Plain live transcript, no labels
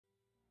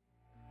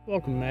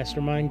Welcome to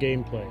Mastermind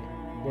Gameplay,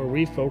 where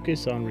we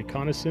focus on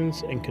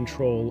reconnaissance and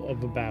control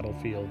of a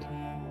battlefield.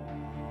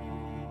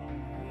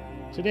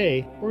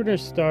 Today, we're going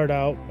to start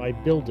out by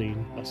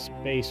building a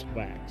space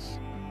SWACS.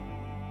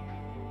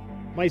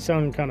 Might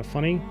sound kind of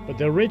funny, but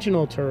the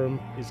original term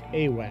is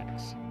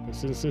AWACS, but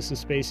since this is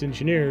Space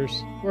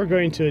Engineers, we're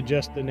going to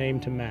adjust the name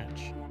to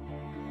match.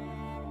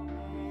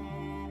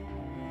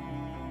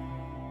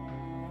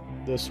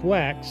 The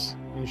SWACS,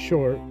 in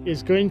short,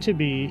 is going to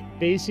be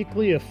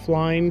basically a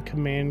flying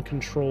command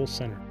control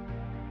center.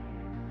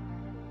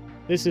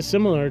 This is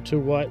similar to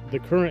what the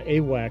current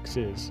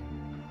AWACS is.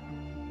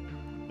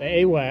 The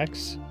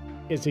AWACS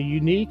is a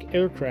unique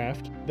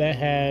aircraft that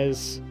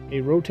has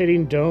a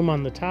rotating dome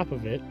on the top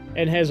of it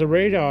and has a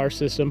radar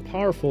system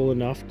powerful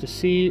enough to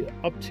see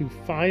up to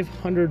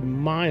 500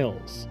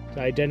 miles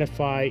to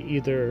identify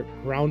either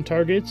ground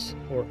targets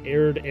or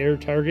air-to-air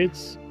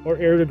targets or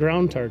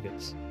air-to-ground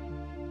targets.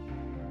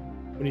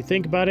 When you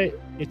think about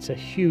it, it's a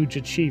huge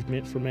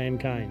achievement for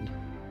mankind.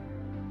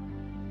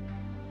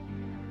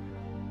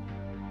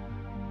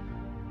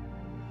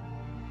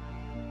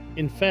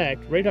 In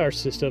fact, radar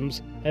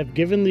systems have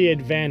given the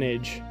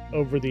advantage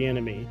over the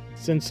enemy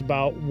since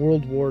about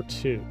World War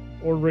II,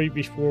 or right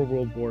before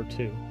World War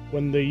II,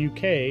 when the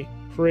UK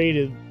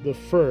created the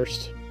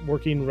first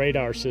working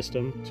radar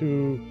system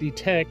to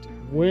detect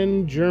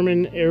when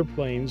German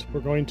airplanes were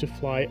going to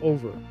fly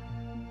over.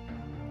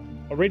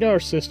 A radar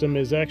system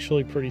is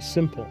actually pretty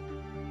simple.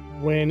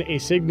 When a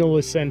signal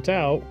is sent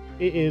out,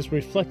 it is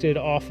reflected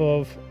off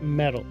of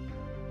metal.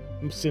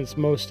 Since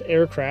most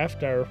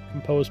aircraft are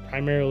composed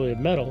primarily of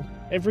metal,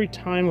 every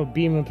time a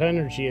beam of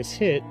energy is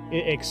hit,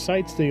 it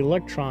excites the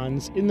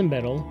electrons in the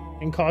metal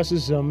and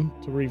causes them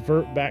to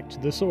revert back to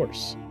the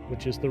source,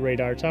 which is the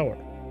radar tower.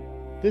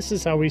 This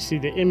is how we see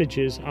the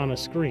images on a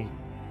screen.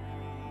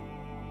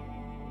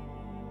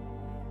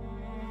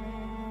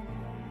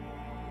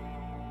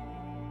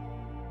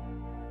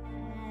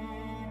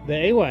 The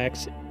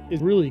AWACS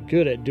is really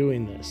good at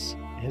doing this.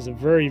 It has a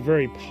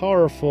very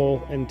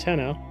powerful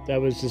antenna that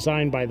was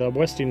designed by the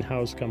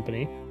Westinghouse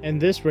company, and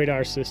this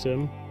radar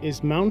system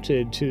is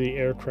mounted to the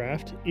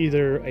aircraft,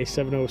 either a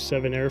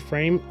 707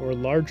 airframe or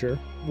larger,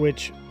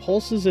 which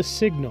pulses a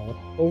signal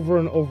over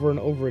and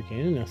over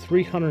again in a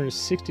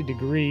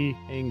 360-degree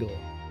angle.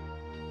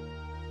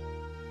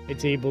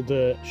 It's able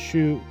to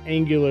shoot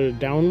angular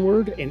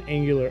downward and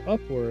angular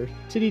upward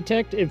to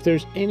detect if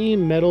there's any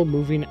metal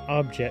moving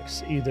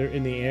objects either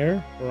in the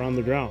air or on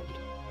the ground.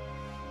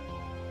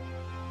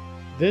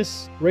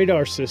 This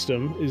radar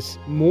system is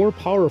more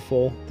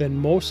powerful than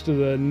most of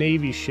the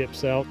Navy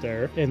ships out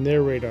there and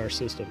their radar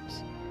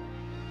systems.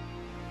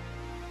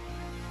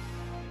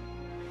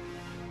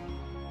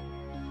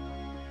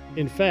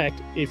 In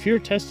fact, if you're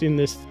testing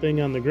this thing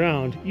on the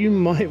ground, you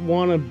might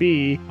want to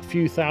be a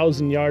few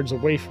thousand yards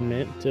away from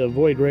it to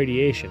avoid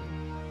radiation.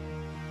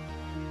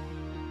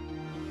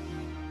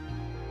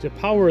 To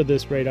power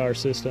this radar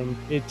system,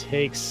 it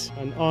takes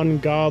an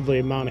ungodly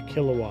amount of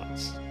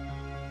kilowatts.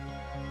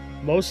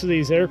 Most of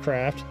these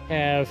aircraft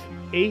have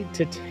 8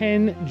 to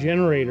 10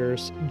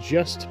 generators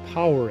just to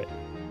power it.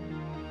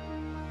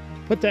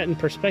 To put that in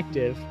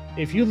perspective,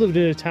 if you lived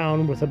in a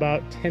town with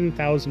about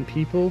 10,000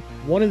 people,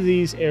 one of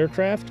these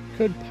aircraft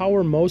could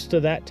power most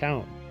of that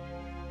town.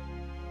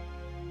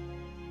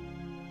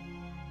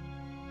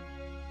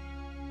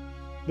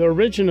 The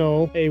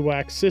original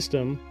AWACS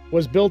system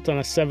was built on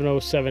a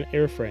 707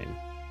 airframe.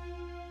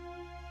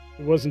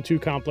 It wasn't too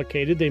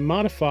complicated. They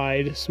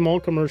modified small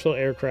commercial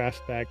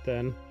aircraft back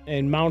then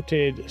and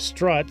mounted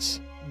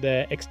struts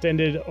that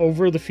extended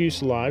over the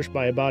fuselage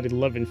by about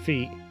 11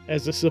 feet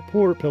as the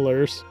support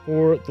pillars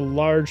for the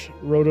large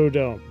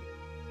rotodome.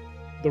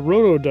 The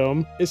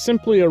rotodome is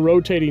simply a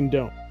rotating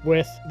dome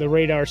with the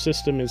radar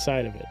system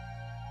inside of it.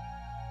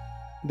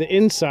 The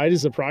inside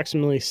is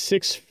approximately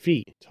 6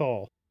 feet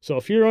tall, so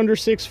if you're under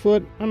 6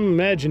 foot, I'm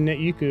imagining that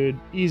you could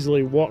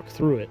easily walk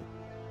through it.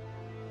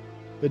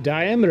 The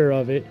diameter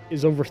of it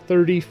is over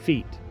 30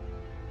 feet.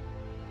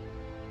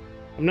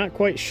 I'm not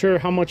quite sure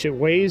how much it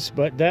weighs,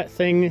 but that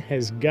thing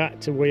has got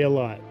to weigh a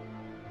lot.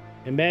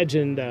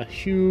 Imagine a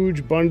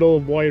huge bundle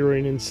of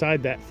wiring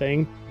inside that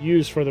thing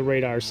used for the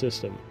radar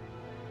system.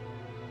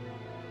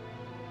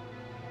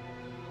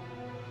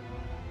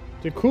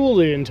 To cool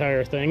the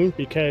entire thing,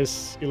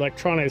 because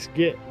electronics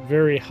get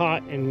very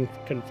hot in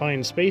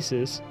confined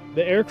spaces,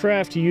 the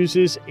aircraft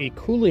uses a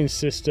cooling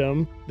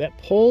system that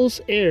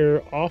pulls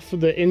air off of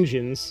the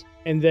engines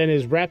and then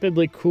is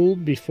rapidly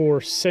cooled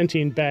before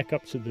sending back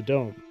up to the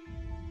dome.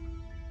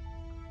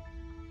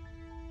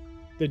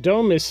 The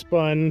dome is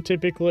spun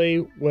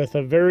typically with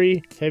a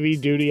very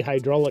heavy-duty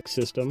hydraulic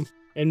system,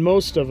 and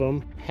most of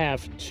them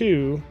have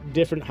 2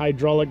 different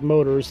hydraulic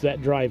motors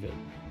that drive it.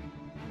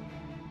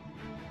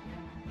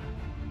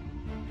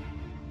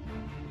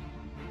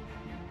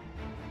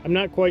 I'm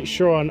not quite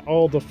sure on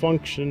all the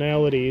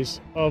functionalities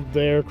of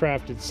the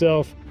aircraft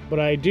itself, but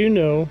I do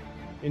know,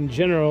 in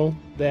general,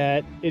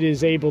 that it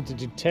is able to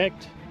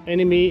detect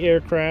enemy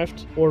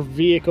aircraft or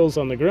vehicles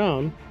on the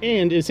ground,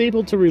 and is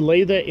able to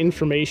relay that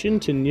information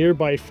to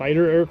nearby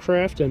fighter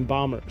aircraft and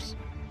bombers.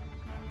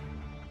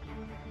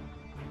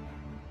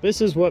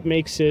 This is what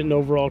makes it an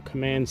overall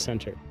command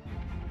center.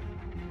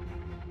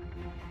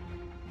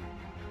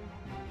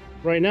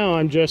 Right now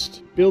I'm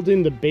just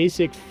building the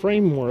basic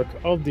framework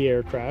of the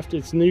aircraft.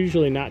 It's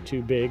usually not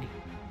too big.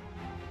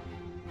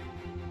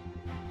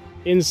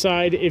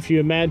 Inside, if you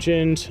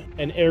imagined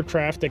an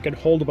aircraft that could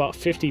hold about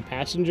 50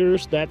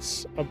 passengers,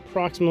 that's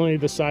approximately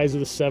the size of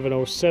the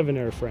 707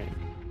 airframe.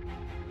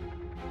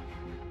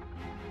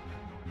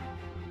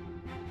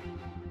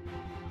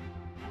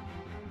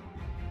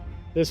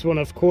 This one,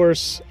 of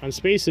course, on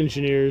Space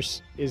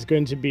Engineers, is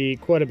going to be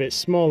quite a bit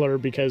smaller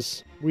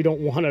because we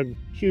don't want a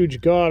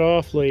huge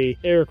god-awfully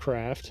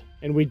aircraft,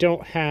 and we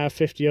don't have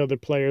 50 other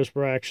players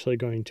we're actually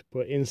going to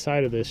put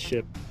inside of this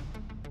ship.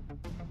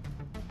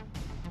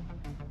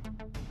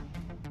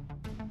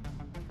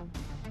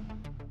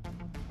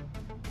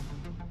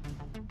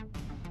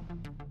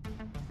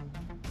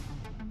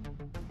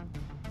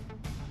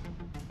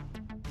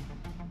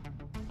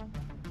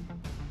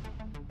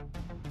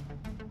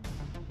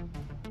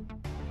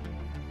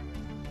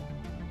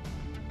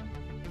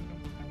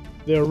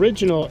 The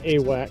original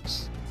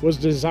AWACS was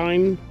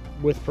designed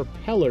with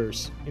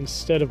propellers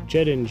instead of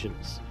jet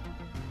engines.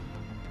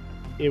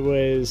 It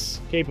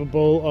was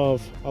capable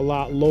of a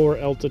lot lower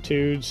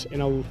altitudes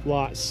and a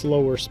lot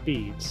slower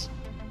speeds.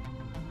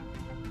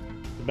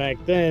 Back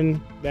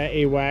then, that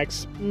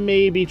AWACS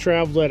maybe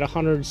traveled at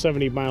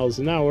 170 miles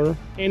an hour,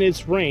 and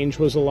its range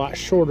was a lot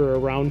shorter,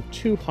 around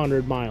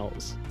 200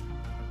 miles.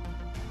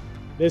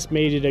 This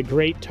made it a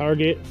great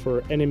target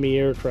for enemy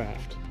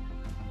aircraft.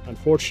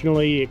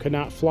 Unfortunately, it could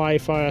not fly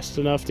fast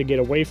enough to get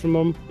away from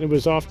them, and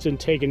was often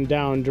taken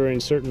down during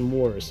certain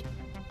wars.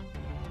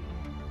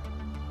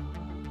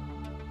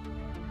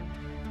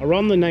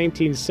 Around the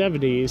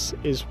 1970s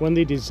is when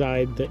they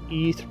designed the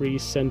E-3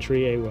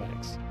 Sentry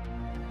AWACS.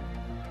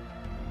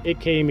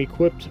 It came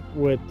equipped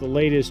with the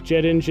latest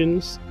jet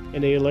engines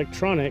and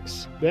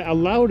electronics that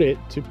allowed it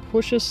to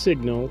push a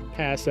signal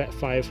past that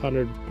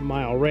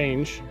 500-mile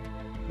range,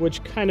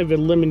 which kind of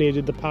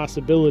eliminated the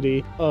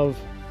possibility of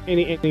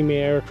any enemy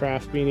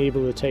aircraft being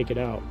able to take it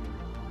out.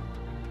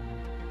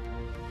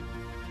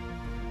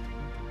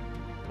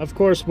 Of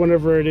course,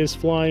 whenever it is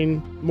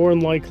flying, more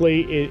than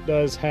likely it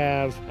does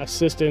have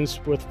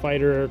assistance with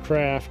fighter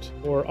aircraft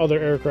or other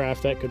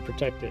aircraft that could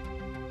protect it.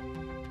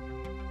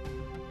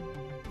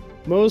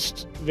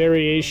 Most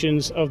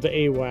variations of the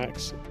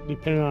AWACS,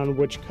 depending on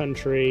which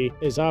country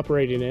is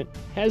operating it,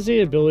 has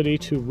the ability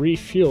to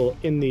refuel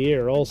in the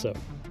air also.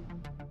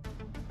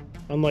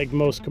 Unlike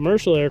most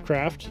commercial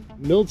aircraft,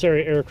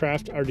 military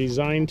aircraft are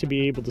designed to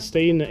be able to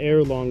stay in the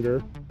air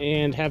longer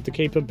and have the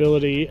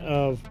capability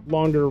of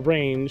longer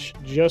range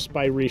just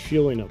by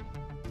refueling them.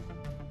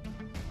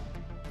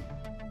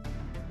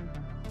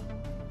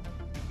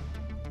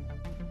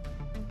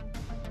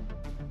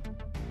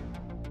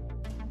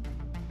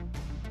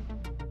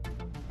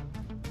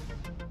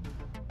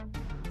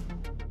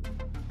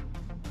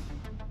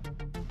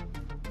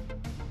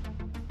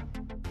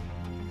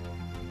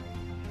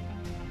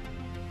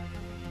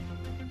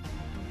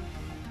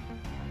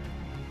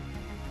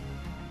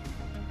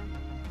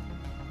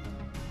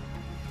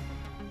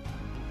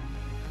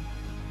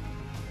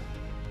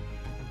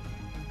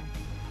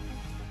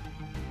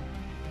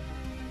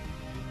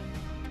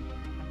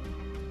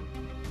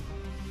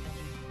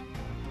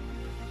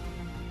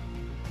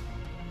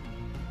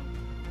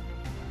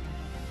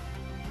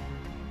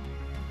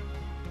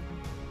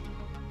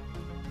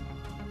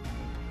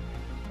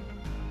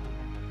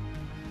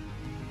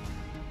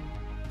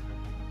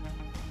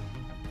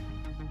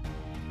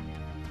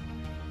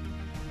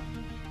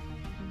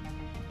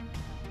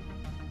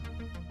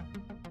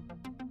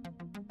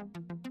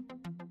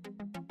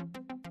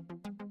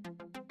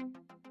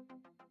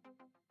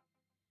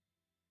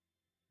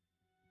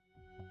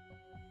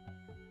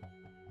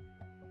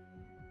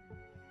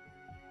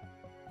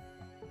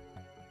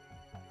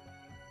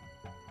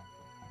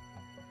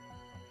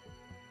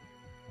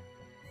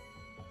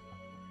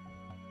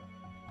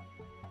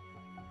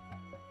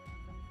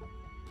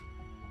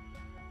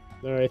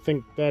 There, I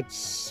think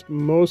that's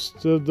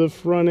most of the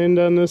front end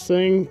on this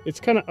thing. It's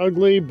kind of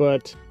ugly,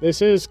 but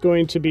this is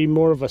going to be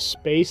more of a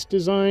space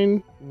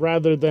design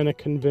rather than a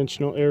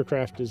conventional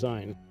aircraft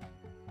design.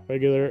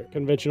 Regular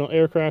conventional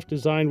aircraft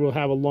design will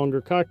have a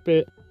longer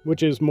cockpit,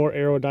 which is more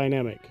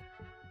aerodynamic.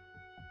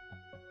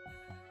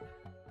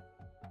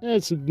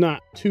 It's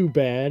not too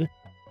bad.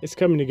 It's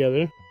coming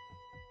together.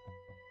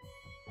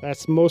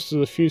 That's most of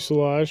the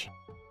fuselage.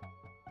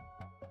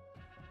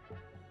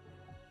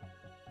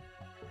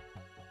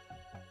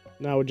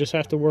 Now we just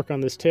have to work on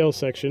this tail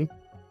section.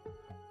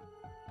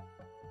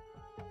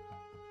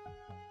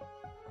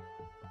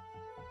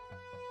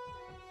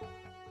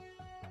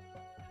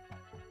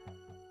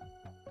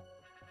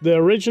 The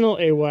original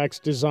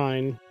AWACS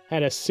design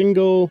had a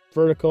single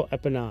vertical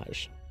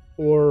empennage,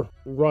 or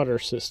rudder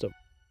system.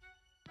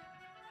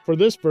 For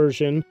this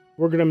version,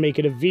 we're going to make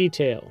it a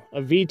V-tail.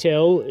 A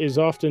V-tail is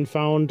often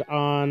found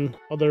on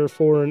other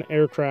foreign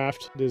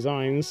aircraft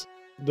designs,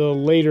 the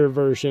later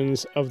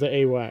versions of the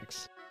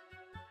AWACS.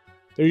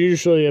 They're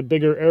usually a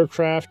bigger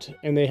aircraft,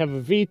 and they have a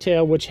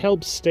V-tail which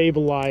helps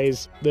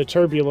stabilize the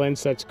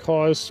turbulence that's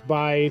caused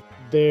by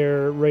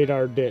their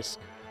radar disc.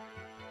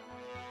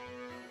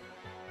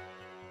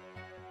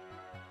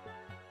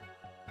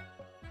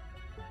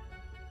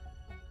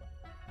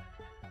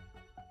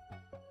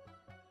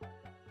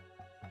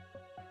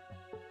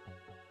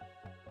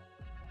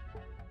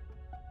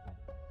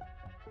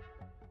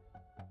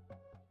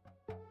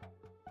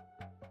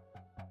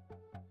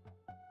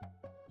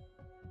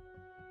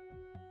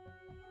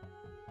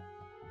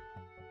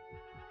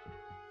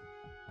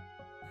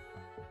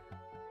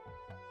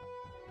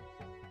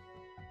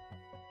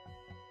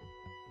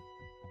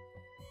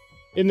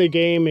 In the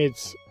game,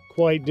 it's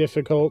quite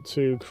difficult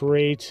to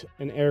create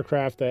an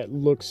aircraft that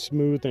looks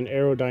smooth and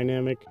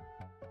aerodynamic,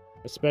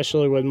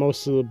 especially when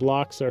most of the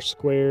blocks are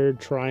squared,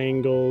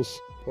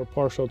 triangles, or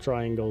partial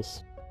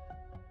triangles.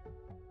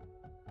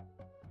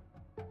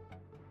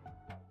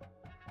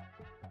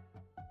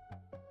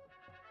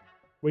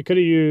 We could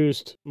have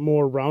used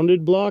more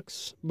rounded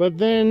blocks, but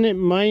then it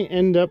might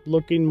end up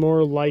looking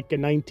more like a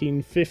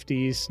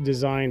 1950s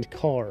designed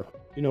car.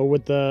 You know,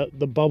 with the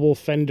bubble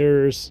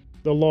fenders,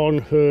 the long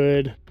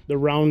hood, the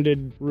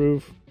rounded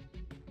roof.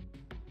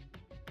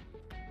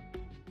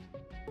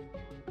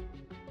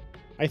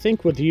 I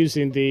think with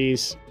using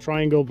these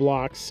triangle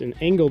blocks and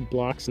angled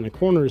blocks in the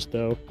corners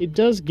though, it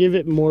does give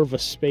it more of a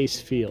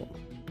space feel.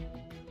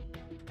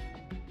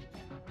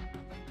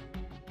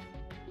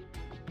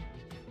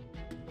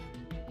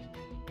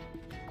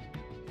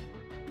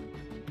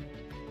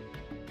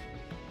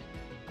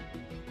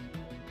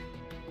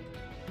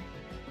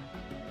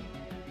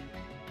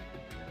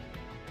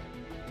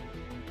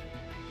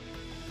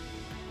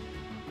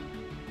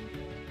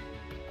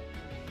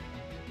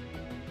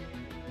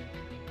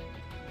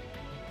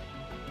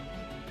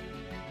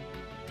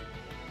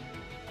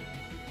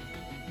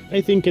 I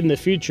think in the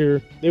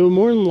future, they will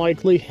more than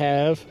likely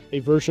have a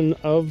version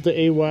of the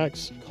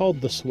AWACS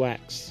called the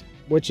SWACS,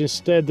 which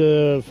instead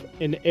of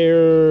an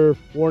air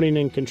warning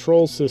and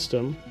control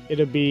system,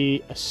 it'll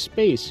be a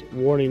space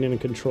warning and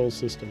control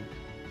system.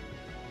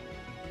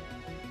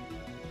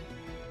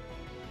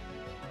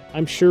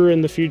 I'm sure in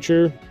the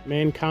future,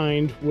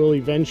 mankind will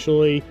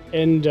eventually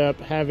end up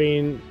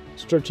having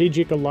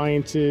strategic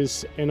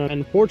alliances and,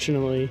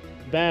 unfortunately,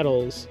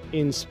 battles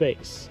in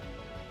space.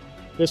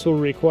 This will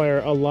require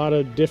a lot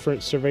of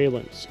different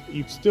surveillance.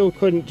 You still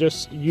couldn't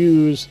just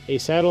use a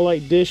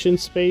satellite dish in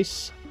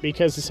space,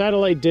 because the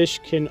satellite dish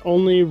can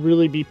only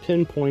really be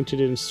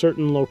pinpointed in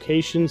certain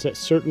locations at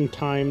certain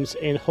times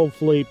and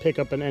hopefully pick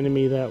up an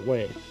enemy that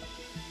way.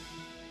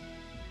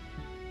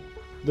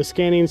 The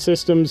scanning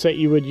systems that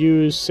you would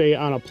use, say,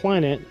 on a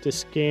planet to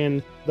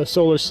scan the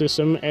solar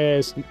system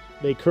as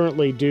they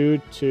currently do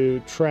to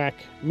track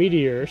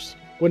meteors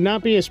would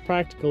not be as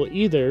practical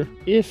either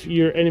if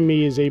your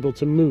enemy is able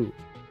to move.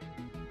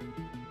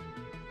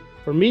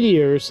 For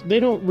meteors, they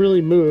don't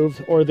really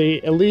move, or they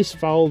at least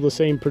follow the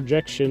same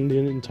projection the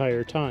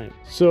entire time.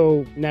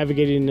 So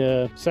navigating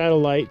a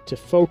satellite to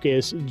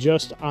focus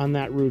just on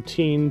that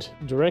routine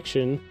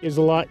direction is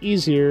a lot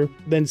easier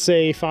than,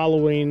 say,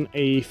 following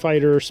a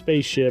fighter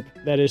spaceship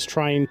that is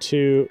trying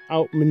to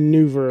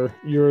outmaneuver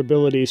your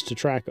abilities to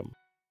track them.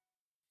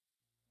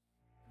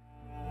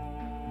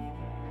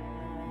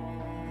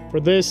 For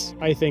this,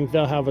 I think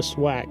they'll have a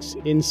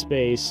SWACS in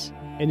space,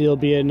 and it'll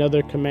be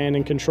another command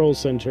and control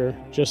center,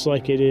 just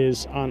like it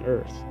is on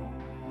Earth.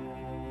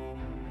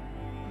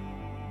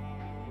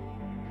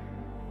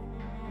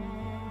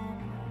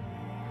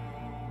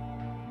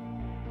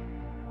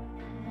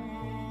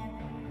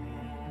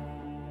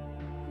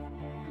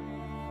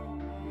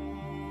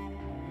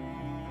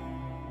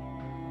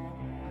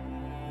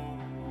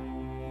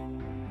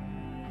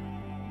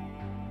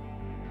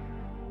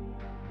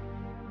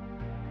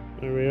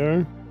 There we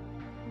are.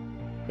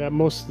 Got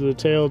most of the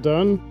tail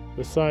done.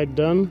 The side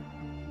done.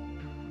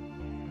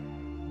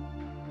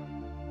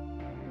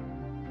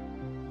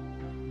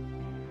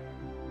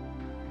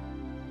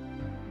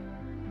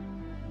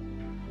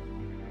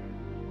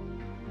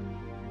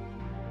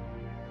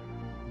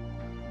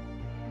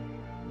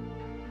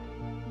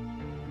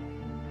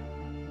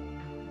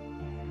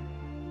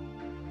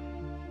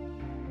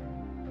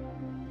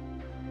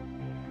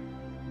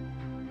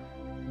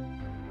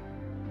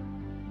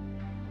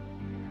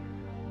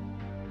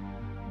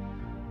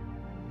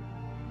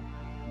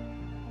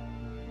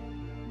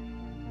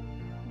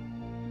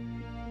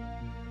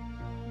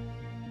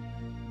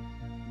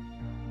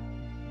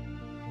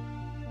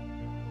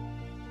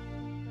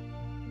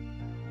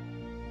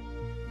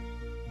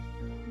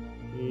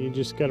 You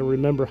just got to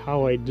remember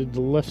how I did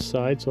the left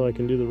side so I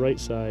can do the right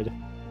side.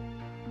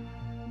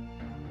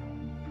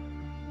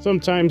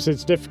 Sometimes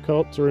it's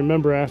difficult to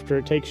remember after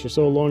it takes you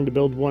so long to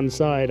build one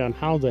side on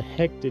how the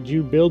heck did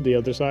you build the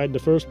other side in the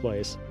first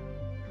place.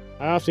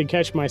 I often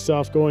catch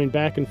myself going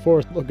back and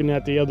forth looking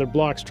at the other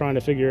blocks trying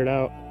to figure it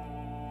out.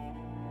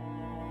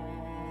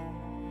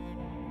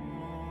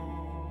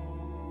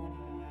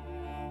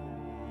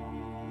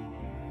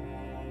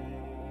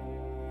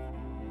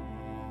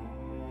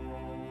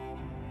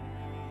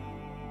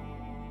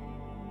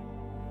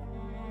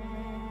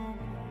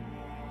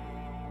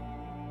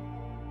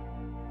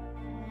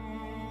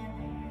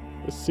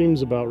 This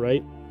seems about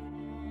right.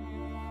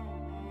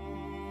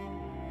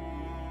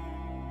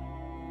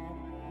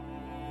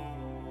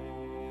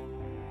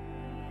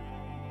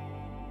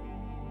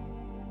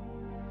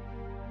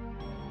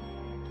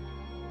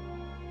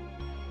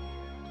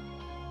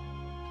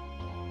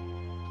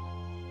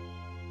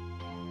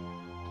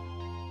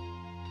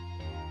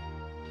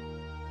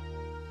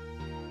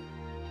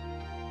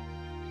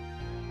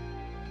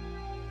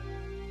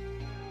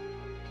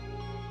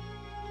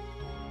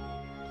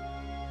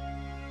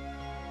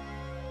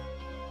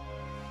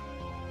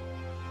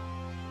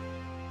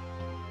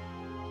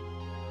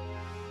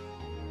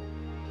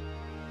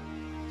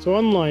 So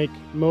unlike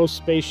most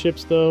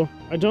spaceships though,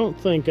 I don't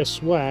think a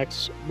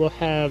SWACS will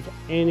have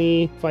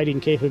any fighting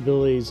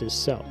capabilities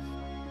itself.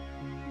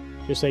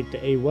 Just like the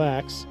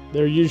AWACS,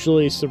 they're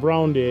usually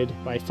surrounded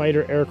by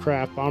fighter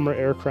aircraft, bomber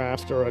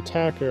aircraft, or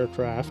attack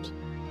aircraft.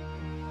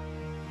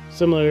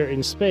 Similar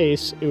in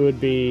space, it would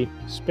be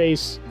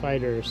space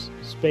fighters,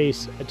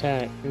 space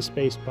attack, and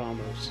space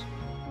bombers.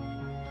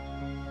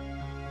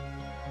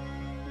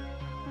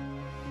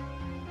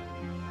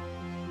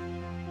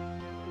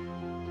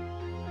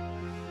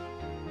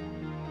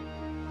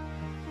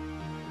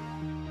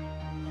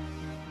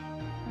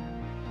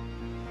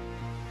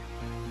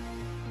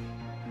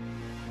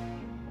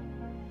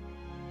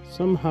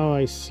 Somehow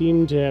I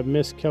seem to have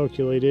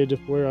miscalculated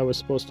where I was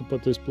supposed to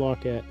put this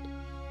block at.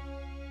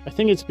 I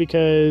think it's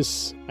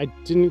because I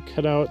didn't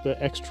cut out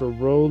the extra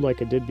row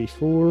like I did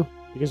before.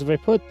 Because if I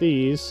put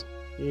these,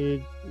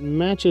 it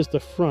matches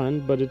the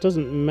front, but it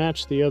doesn't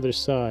match the other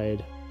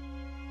side.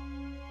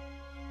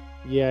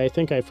 Yeah, I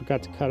think I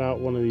forgot to cut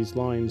out one of these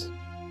lines.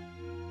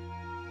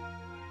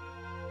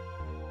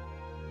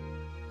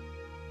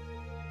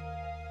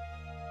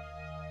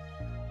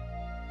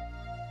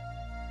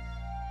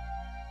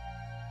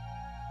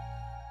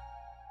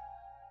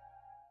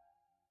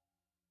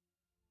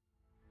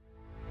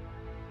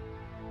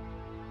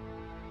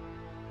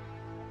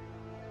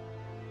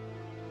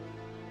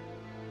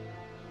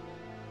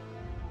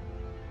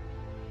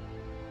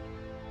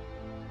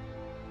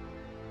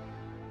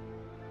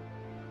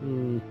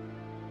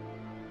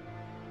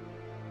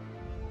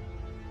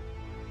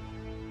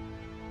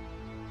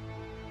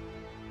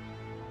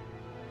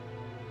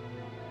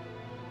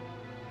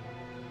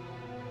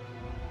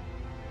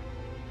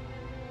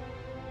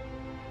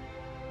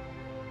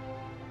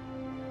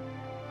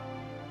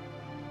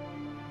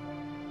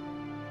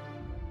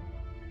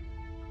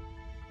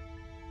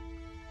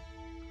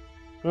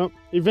 Well,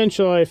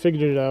 eventually I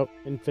figured it out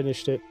and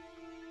finished it.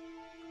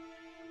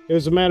 It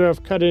was a matter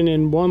of cutting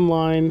in one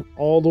line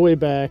all the way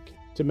back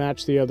to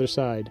match the other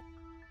side.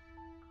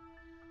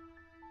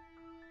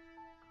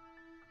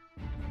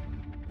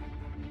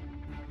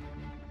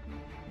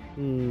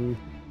 I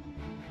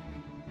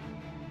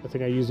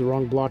think I used the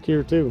wrong block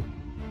here too.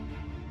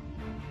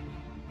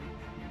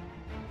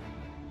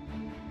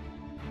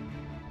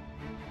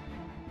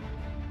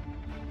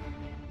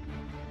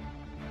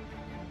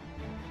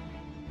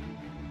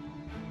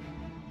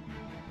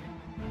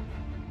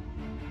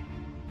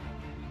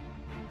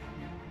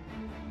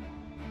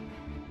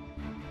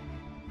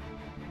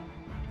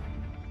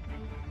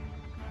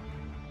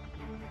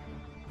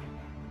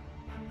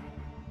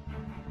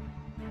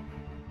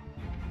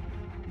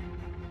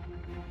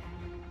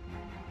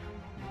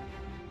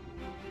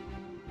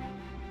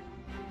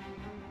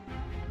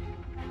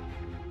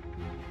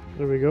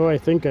 There we go. I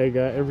think I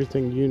got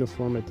everything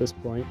uniform at this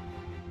point.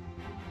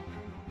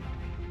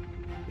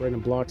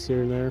 Random blocks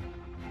here and there.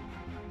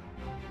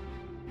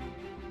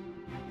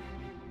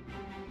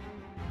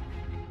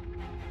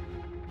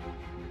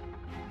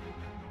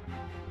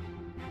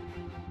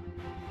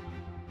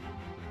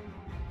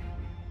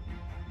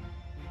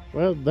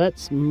 Well,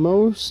 that's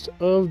most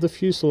of the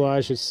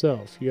fuselage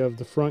itself. You have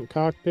the front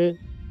cockpit,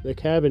 the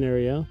cabin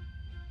area,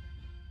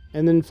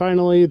 and then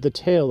finally the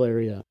tail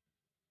area.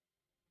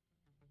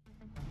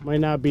 Might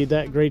not be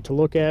that great to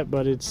look at,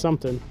 but it's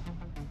something.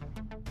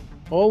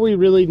 All we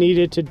really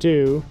needed to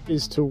do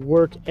is to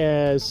work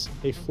as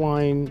a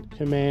flying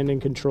command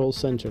and control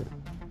center.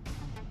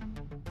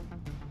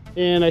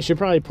 And I should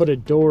probably put a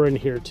door in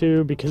here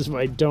too, because if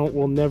I don't,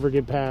 we'll never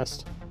get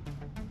past.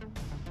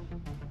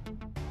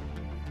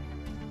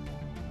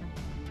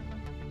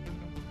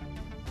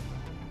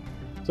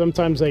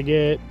 Sometimes I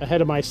get ahead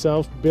of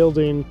myself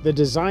building the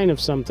design of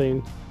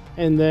something,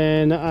 and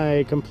then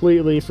I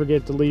completely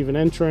forget to leave an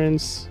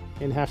entrance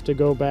and have to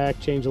go back,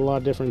 change a lot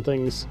of different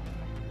things.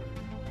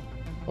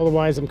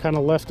 Otherwise, I'm kind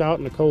of left out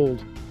in the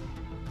cold.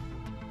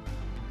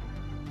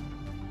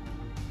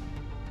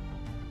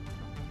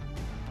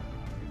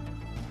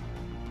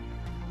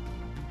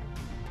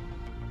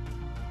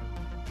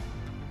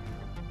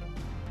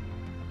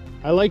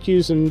 I like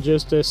using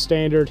just a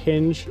standard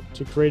hinge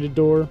to create a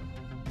door.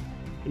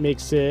 It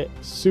makes it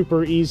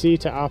super easy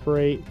to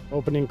operate,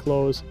 open and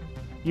close.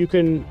 You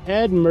can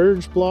add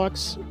merge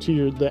blocks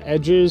to the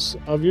edges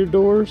of your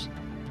doors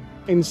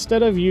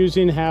instead of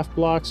using half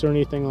blocks or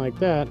anything like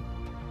that.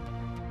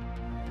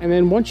 And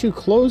then once you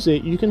close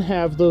it, you can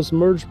have those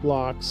merge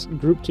blocks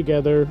grouped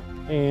together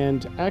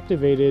and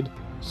activated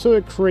so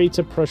it creates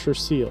a pressure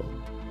seal.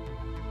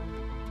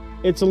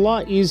 It's a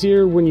lot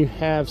easier when you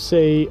have,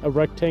 say, a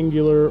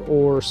rectangular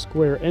or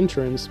square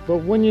entrance,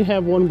 but when you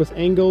have one with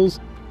angles,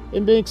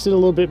 it makes it a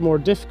little bit more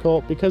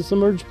difficult because the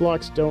merge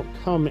blocks don't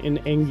come in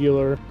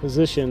angular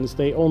positions,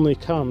 they only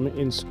come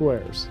in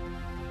squares.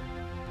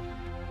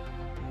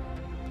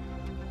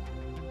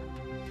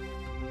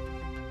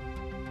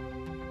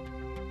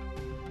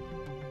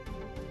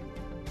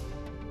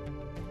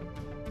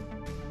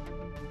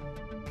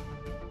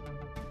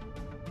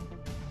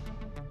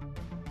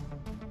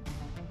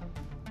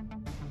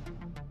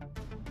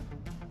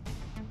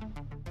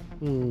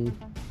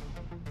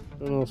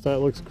 Don't know if that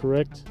looks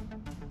correct.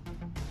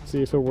 Let's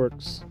see if it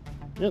works.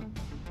 Yep,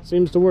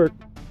 seems to work.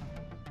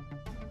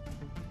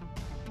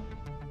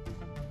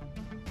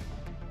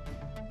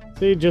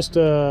 See, just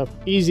a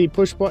easy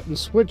push button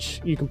switch.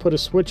 You can put a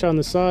switch on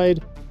the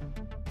side,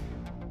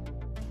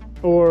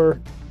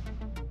 or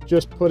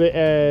just put it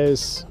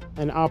as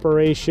an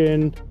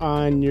operation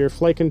on your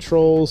flight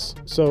controls.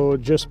 So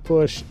just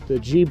push the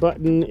G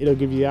button. It'll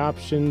give you the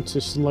option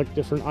to select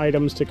different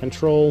items to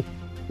control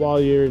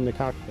while you're in the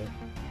cockpit.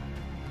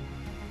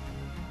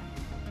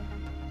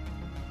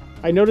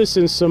 I noticed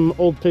in some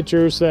old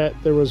pictures that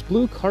there was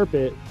blue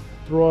carpet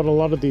throughout a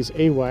lot of these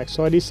AWACS,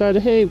 so I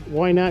decided, hey,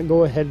 why not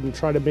go ahead and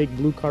try to make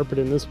blue carpet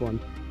in this one.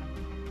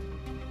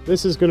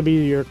 This is going to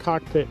be your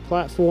cockpit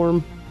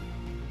platform,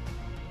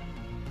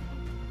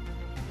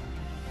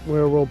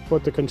 where we'll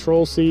put the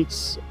control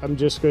seats. I'm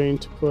just going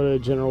to put a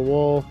general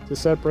wall to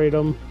separate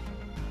them.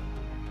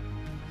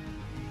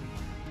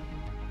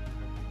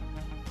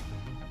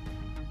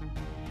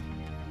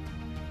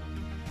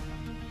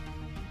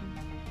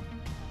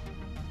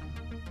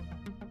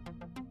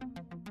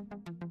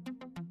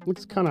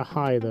 Looks kind of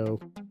high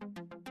though.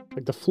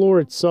 Like the floor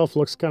itself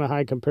looks kind of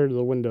high compared to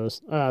the windows.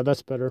 Ah,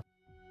 that's better.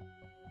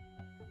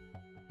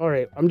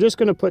 Alright, I'm just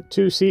going to put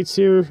 2 seats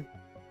here.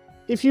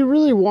 If you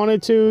really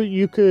wanted to,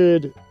 you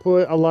could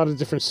put a lot of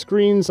different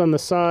screens on the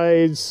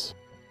sides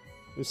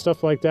and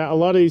stuff like that. A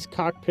lot of these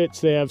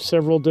cockpits, they have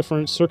several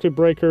different circuit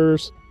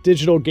breakers,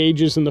 digital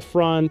gauges in the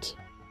front.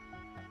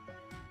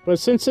 But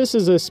since this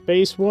is a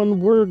space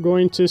one, we're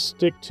going to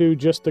stick to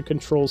just the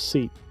control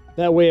seat.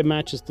 That way it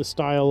matches the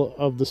style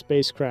of the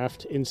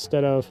spacecraft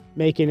instead of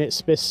making it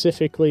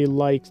specifically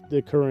like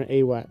the current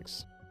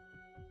AWACS.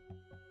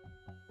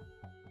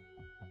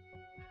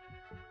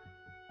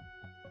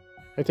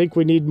 I think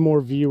we need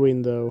more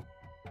viewing though.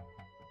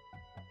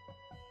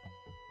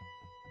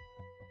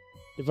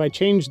 If I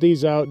change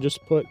these out, just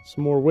put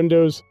some more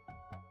windows,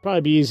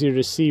 probably be easier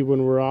to see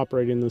when we're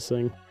operating this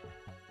thing.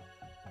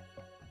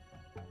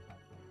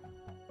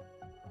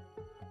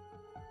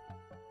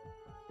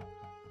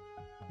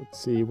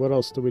 Let's see, what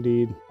else do we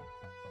need?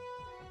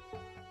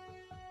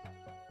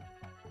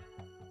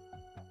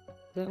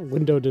 That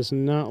window does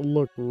not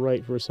look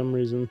right for some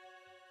reason.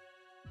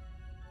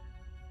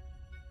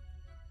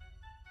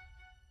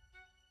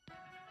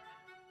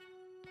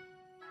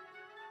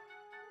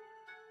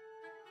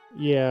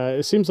 Yeah,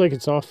 it seems like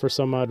it's off for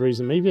some odd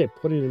reason. Maybe I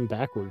put it in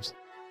backwards.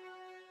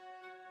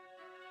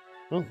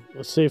 Well,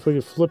 let's see if we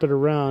can flip it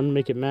around,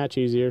 make it match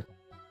easier.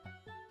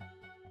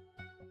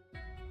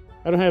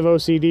 I don't have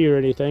OCD or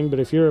anything, but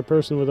if you're a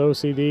person with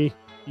OCD,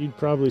 you'd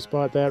probably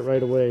spot that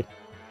right away.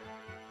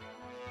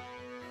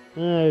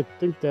 I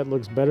think that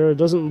looks better. It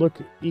doesn't look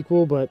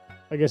equal, but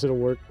I guess it'll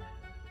work.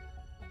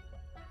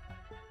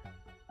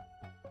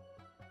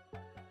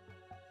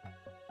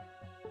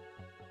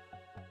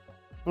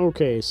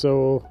 Okay,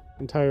 so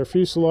entire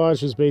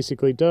fuselage is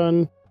basically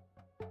done.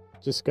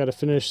 Just got to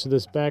finish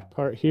this back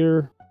part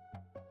here.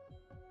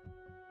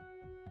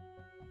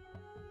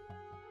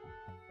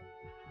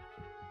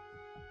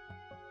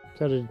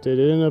 Cut it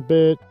in a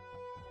bit.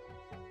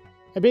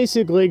 I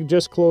basically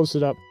just closed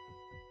it up.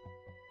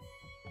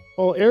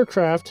 All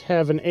aircraft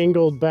have an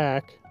angled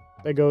back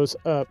that goes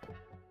up.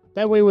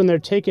 That way when they're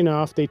taking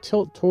off, they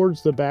tilt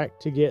towards the back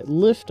to get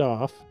lift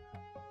off,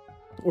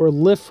 or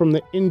lift from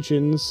the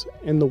engines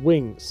and the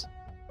wings.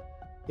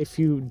 If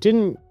you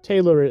didn't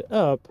tailor it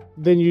up,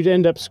 then you'd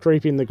end up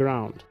scraping the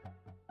ground.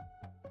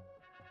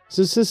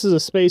 Since this is a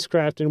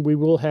spacecraft and we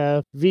will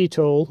have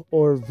VTOL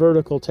or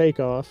vertical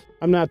takeoff,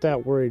 I'm not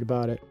that worried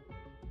about it.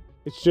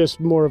 It's just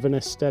more of an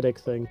aesthetic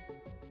thing.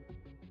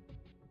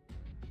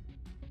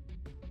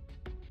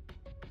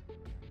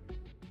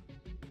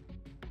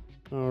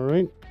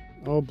 Alright,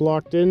 all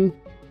blocked in.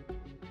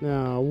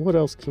 Now, what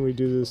else can we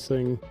do this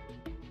thing?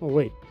 Oh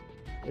wait,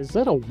 is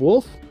that a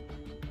wolf?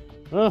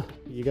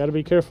 You gotta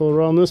be careful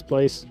around this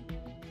place.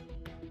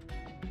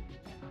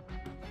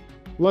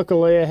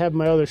 Luckily, I have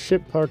my other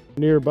ship parked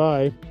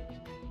nearby.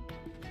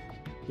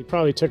 He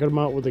probably took him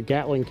out with a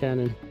Gatling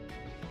cannon.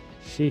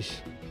 Sheesh.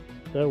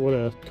 That would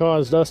have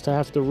caused us to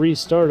have to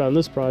restart on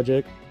this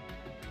project.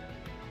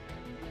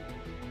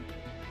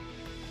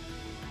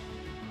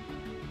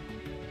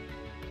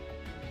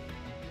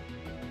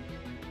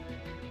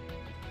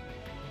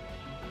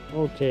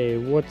 Okay,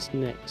 what's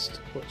next?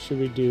 What should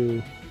we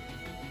do?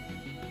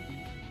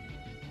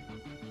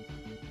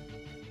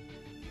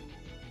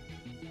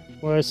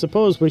 Well, I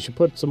suppose we should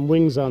put some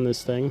wings on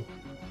this thing.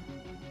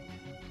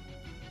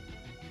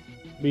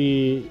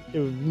 It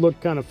would look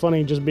kind of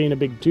funny just being a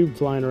big tube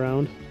flying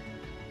around.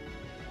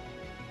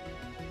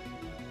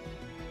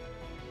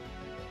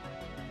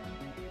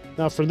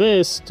 Now for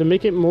this, to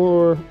make it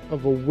more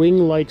of a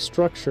wing-like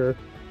structure,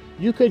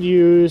 you could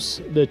use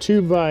the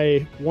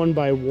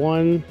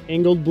 2x1x1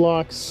 angled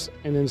blocks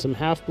and then some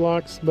half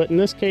blocks, but in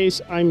this case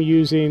I'm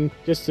using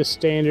just the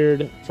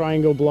standard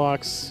triangle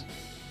blocks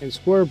and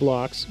square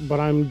blocks,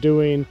 but I'm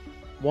doing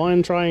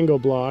 1 triangle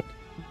block,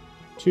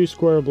 2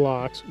 square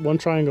blocks, 1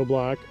 triangle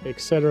block,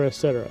 etc.,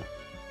 etc.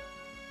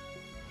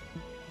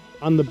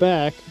 On the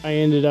back, I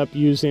ended up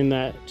using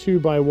that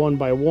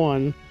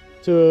 2x1x1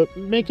 to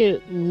make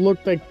it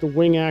look like the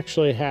wing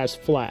actually has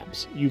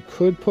flaps. You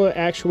could put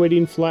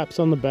actuating flaps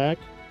on the back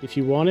if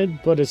you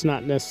wanted, but it's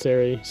not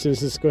necessary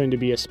since it's going to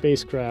be a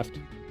spacecraft.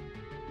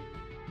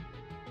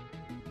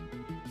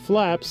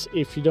 Flaps,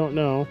 if you don't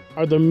know,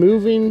 are the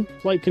moving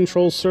flight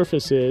control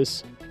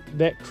surfaces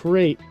that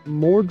create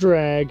more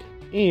drag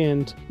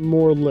and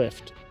more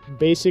lift.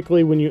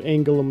 Basically, when you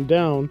angle them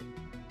down,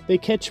 they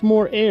catch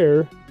more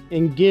air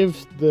and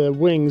give the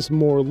wings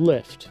more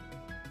lift.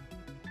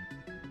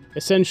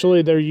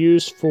 Essentially, they're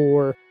used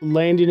for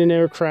landing an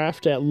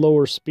aircraft at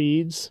lower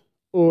speeds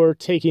or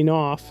taking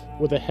off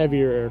with a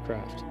heavier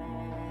aircraft.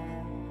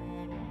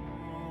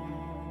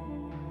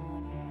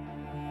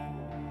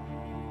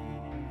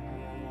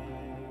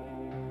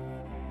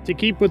 To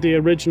keep with the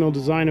original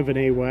design of an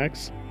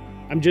AWACS,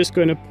 I'm just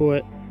going to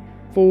put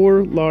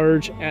 4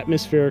 large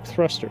atmospheric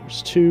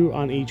thrusters, 2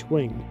 on each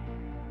wing.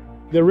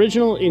 The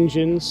original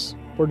engines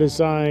were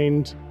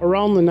designed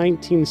around the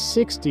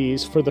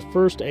 1960s for the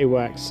first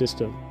AWACS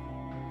system.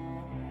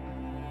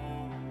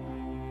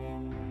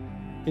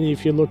 And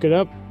if you look it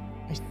up,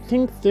 I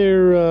think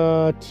they're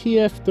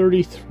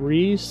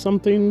TF-33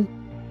 something.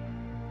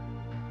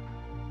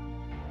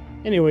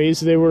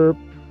 Anyways, they were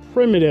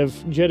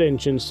primitive jet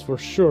engines for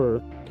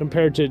sure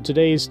compared to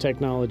today's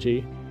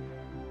technology.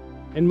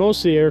 And most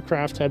of the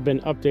aircraft have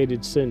been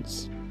updated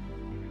since.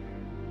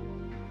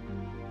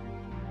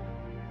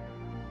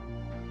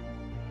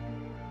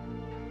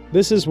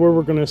 This is where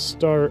we're going to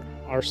start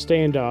our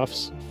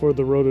standoffs for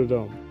the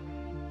rotodome.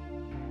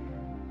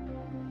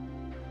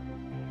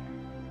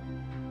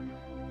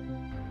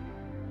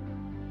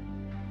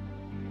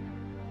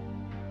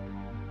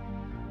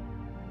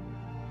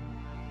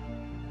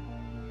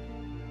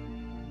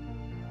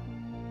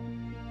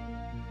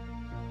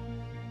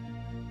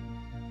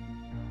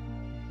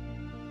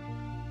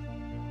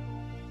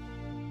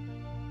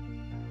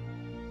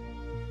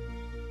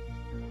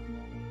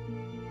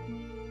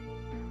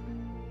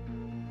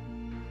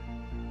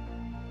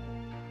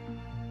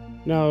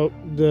 Now,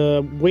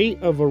 the weight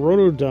of a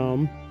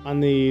rotodome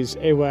on these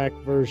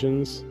AWACS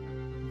versions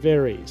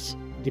varies.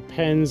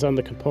 Depends on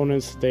the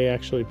components they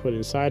actually put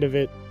inside of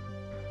it,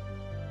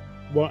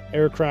 what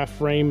aircraft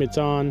frame it's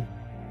on,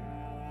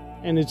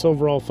 and its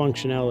overall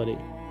functionality.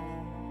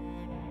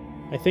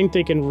 I think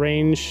they can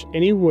range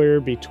anywhere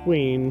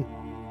between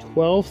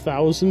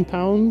 12,000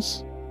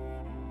 pounds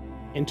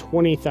and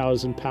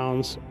 20,000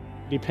 pounds,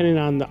 depending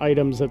on the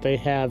items that they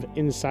have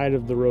inside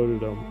of the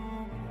rotodome.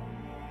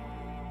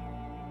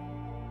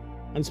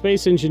 On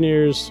Space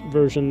Engineer's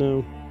version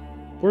though,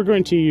 we're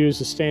going to use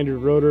a standard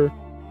rotor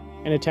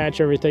and attach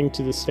everything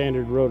to the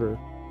standard rotor.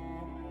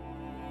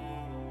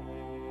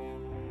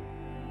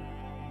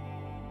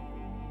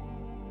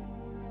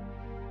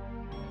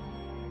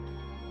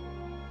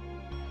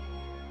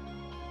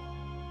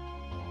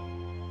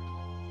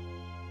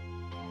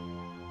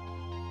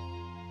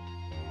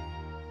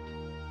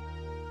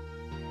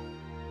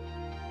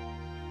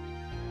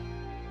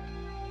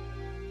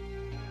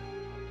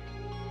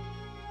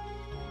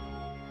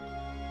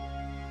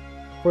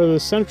 For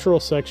the central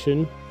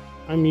section,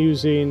 I'm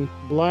using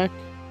black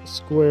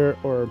square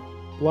or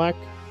black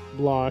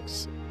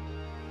blocks,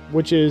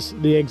 which is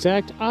the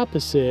exact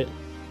opposite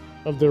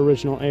of the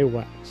original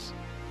AWACS.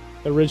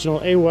 The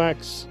original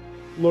AWACS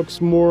looks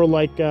more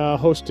like a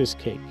hostess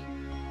cake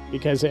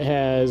because it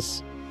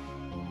has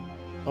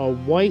a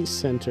white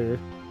center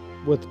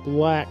with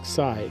black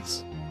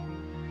sides.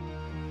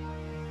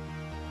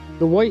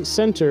 The white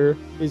center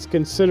is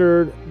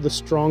considered the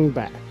strong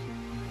back.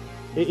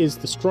 It is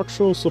the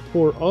structural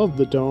support of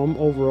the dome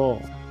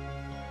overall.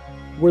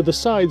 Where the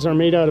sides are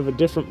made out of a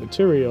different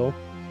material,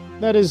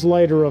 that is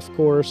lighter of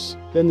course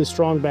than the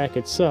strong back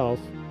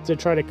itself, to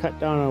try to cut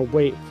down on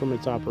weight from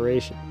its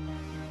operation.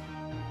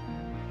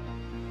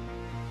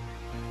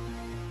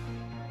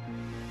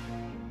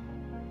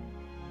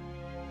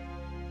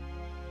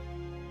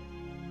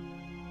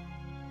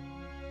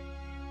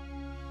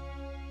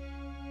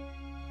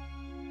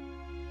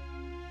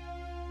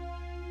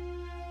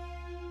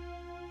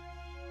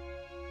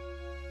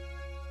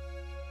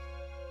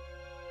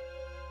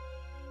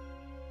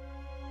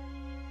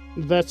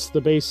 That's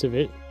the base of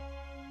it.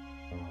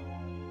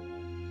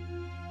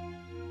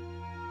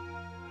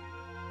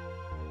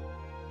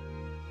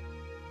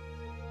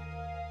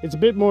 It's a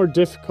bit more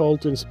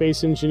difficult in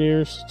Space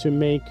Engineers to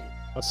make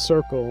a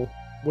circle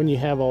when you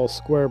have all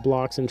square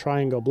blocks and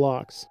triangle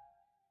blocks.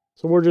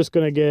 So we're just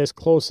going to get as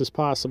close as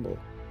possible.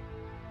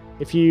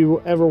 If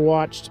you ever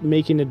watched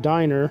Making a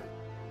Diner,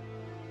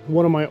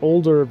 one of my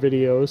older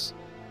videos,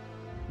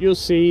 you'll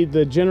see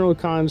the general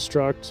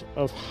construct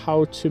of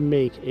how to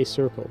make a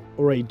circle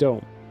or a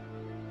dome.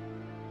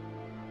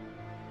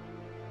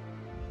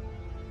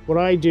 What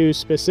I do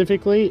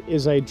specifically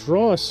is I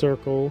draw a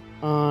circle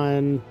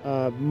on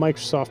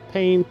Microsoft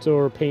Paint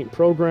or Paint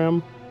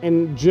program,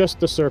 and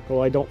just the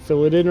circle. I don't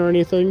fill it in or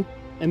anything.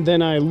 And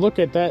then I look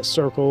at that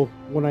circle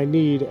when I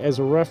need as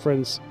a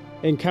reference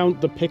and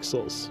count the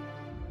pixels.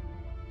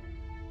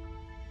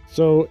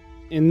 So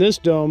in this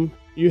dome,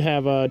 you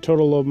have a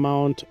total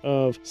amount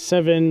of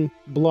 7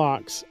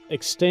 blocks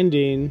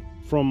extending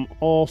from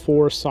all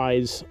 4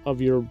 sides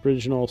of your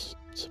original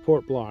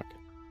support block.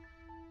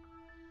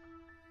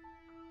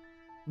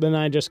 Then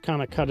I just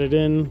kind of cut it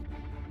in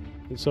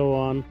and so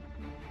on.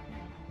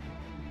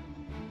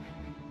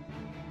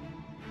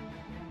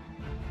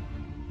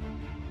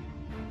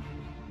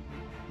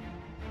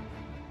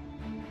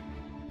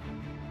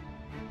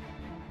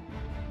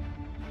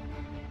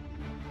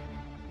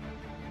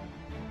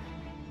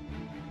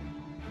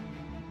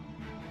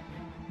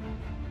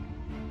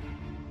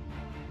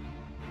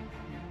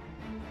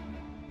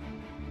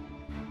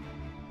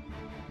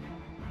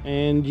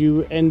 And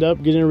you end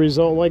up getting a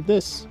result like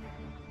this.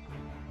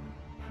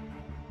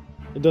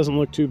 It doesn't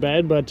look too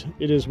bad, but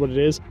it is what it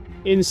is.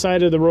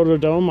 Inside of the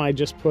rotodome, I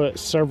just put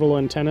several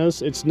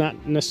antennas. It's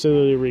not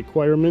necessarily a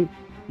requirement.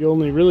 You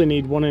only really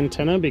need one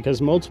antenna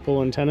because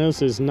multiple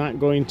antennas is not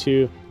going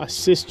to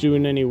assist you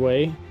in any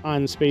way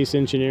on Space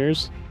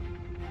Engineers.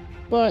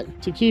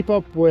 But to keep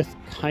up with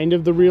kind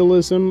of the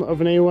realism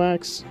of an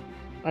AWACS,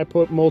 I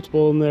put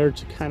multiple in there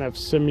to kind of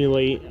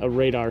simulate a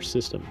radar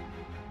system.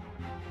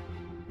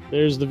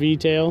 There's the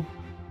V-tail,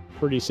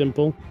 pretty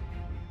simple.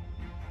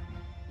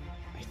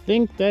 I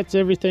think that's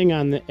everything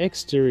on the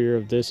exterior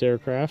of this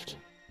aircraft.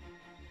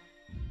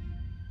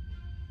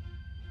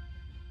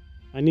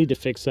 I need to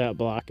fix that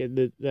block.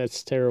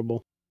 That's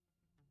terrible.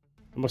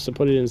 I must have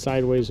put it in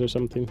sideways or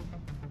something.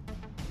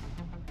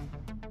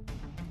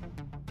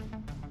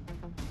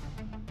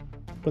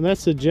 But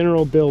that's the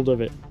general build of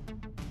it.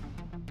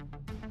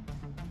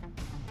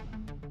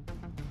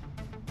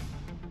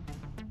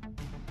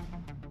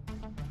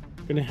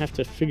 Gonna have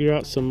to figure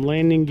out some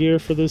landing gear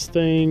for this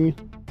thing.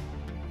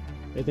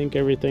 I think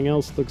everything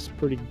else looks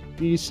pretty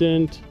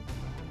decent.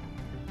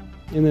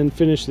 And then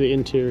finish the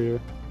interior.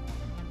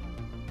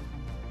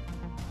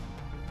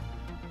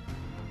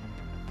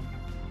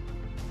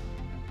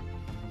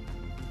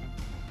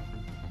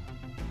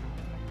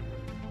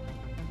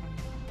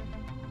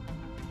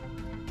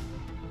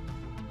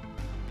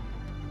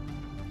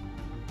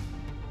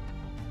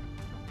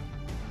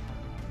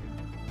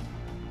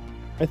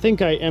 I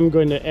think I am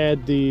going to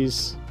add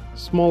these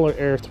smaller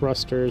air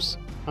thrusters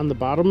on the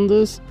bottom of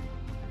this,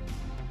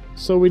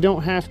 so we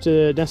don't have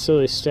to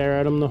necessarily stare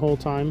at them the whole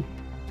time.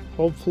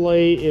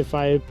 Hopefully, if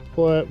I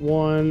put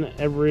one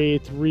every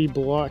 3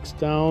 blocks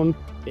down,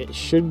 it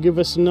should give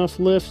us enough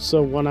lift,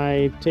 so when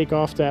I take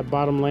off that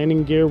bottom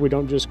landing gear, we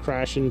don't just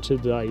crash into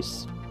the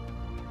ice.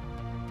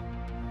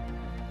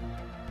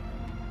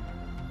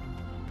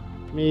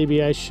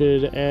 Maybe I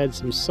should add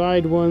some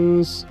side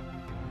ones.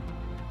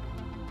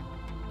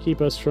 Keep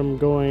us from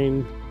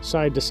going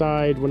side to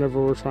side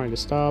whenever we're trying to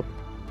stop.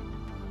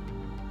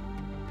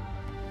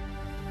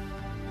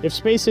 If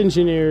Space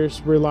Engineers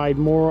relied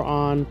more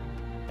on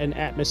an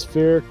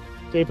atmospheric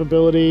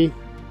capability,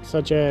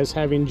 such as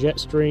having jet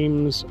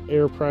streams,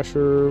 air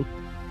pressure,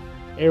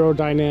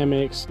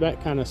 aerodynamics,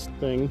 that kind of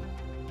thing,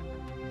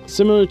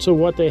 similar to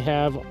what they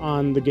have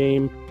on the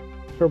game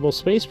Kerbal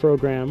Space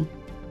Program.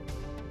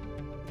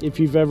 If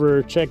you've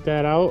ever checked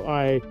that out,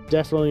 I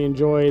definitely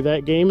enjoy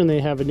that game, and they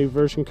have a new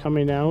version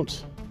coming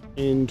out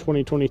in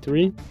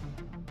 2023.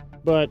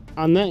 But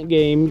on that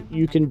game,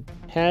 you can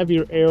have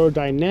your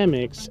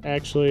aerodynamics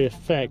actually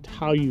affect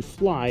how you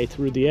fly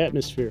through the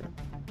atmosphere.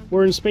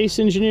 Where in Space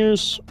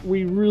Engineers,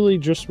 we really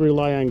just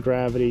rely on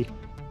gravity.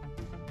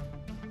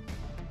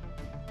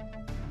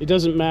 It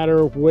doesn't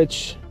matter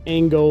which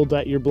angle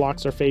that your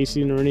blocks are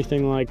facing or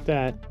anything like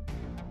that,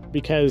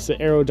 because the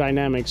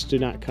aerodynamics do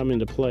not come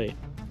into play.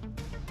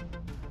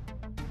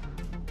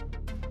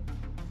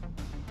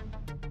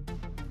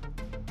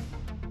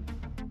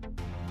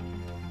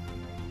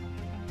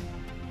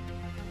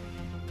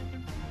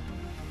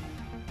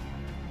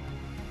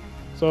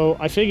 So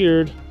I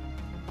figured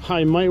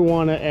I might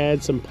want to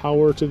add some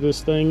power to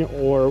this thing,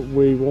 or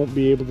we won't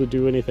be able to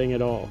do anything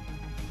at all.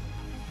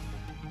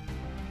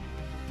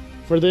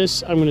 For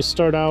this, I'm going to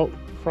start out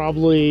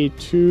probably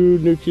 2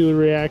 nuclear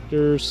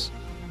reactors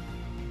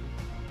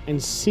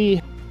and see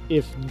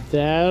if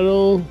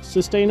that'll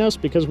sustain us,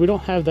 because we don't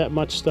have that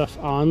much stuff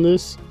on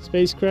this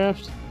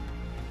spacecraft.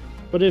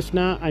 But if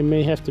not, I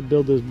may have to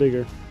build this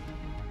bigger.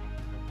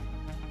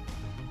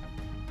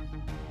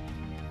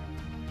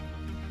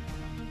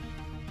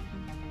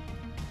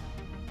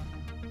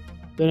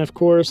 Then, of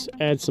course,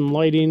 add some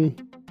lighting.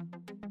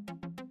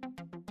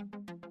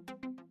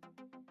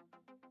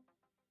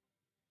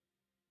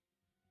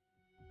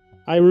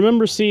 I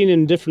remember seeing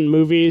in different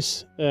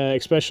movies,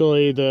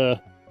 especially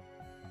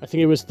I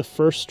think it was the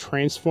first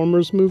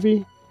Transformers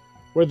movie,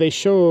 where they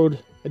showed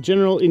a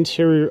general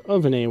interior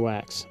of an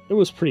AWACS. It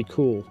was pretty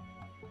cool.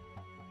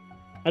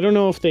 I don't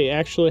know if they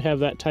actually have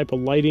that type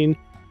of lighting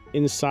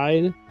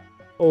inside,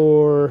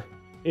 or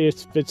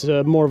if it's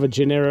more of a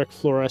generic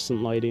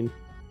fluorescent lighting.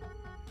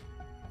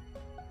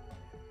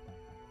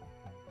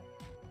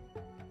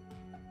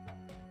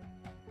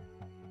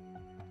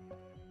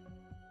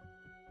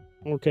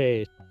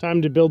 Okay, time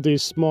to build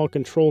these small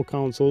control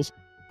consoles.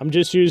 I'm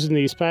just using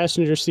these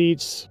passenger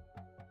seats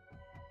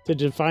to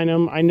define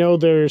them. I know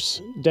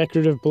there's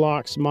decorative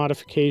blocks,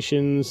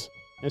 modifications,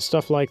 and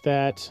stuff like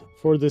that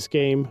for this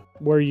game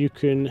where you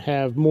can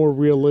have more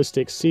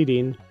realistic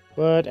seating,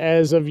 but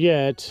as of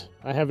yet,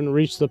 I haven't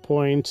reached the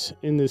point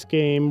in this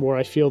game where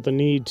I feel the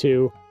need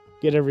to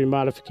get every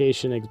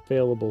modification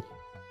available.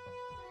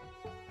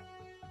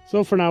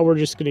 So for now, we're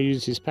just going to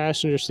use these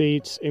passenger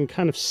seats and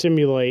kind of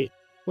simulate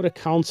what a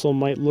console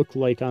might look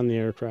like on the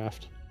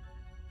aircraft.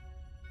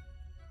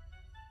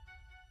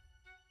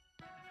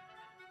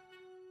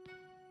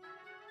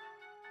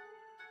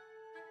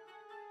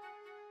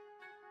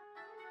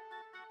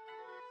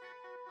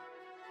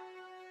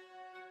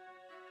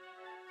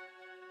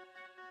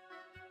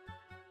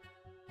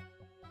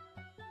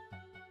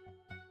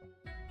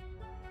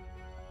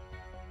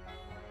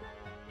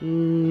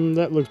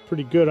 That looks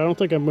pretty good. I don't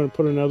think I'm going to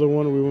put another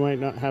one. We might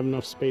not have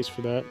enough space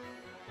for that.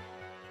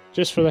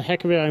 Just for the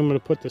heck of it, I'm going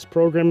to put this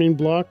programming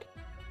block.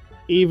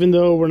 Even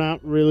though we're not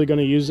really going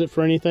to use it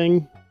for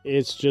anything,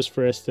 it's just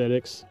for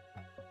aesthetics.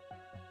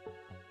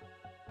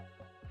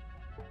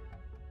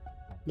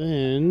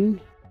 Then,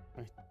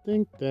 I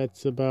think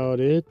that's about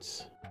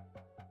it.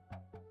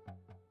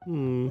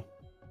 Oh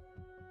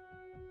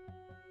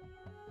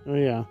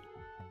yeah.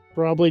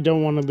 Probably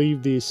don't want to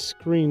leave these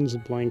screens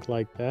blank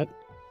like that.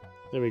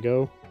 There we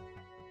go.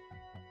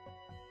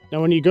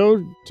 Now when you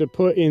go to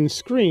put in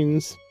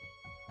screens,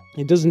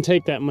 it doesn't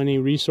take that many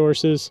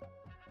resources.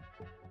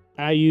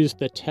 I used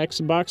the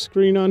text box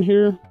screen on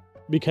here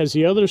because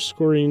the other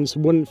screens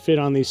wouldn't fit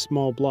on these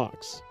small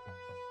blocks.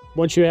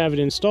 Once you have it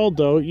installed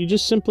though, you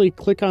just simply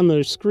click on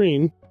the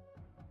screen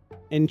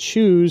and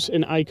choose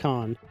an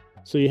icon.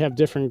 So you have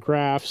different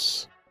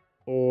graphs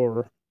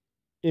or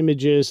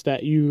images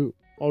that you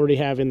already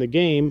have in the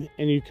game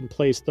and you can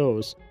place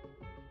those.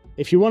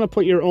 If you want to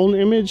put your own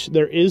image,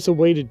 there is a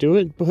way to do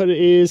it, but it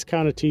is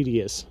kind of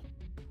tedious.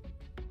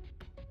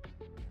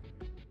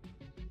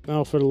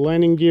 Now for the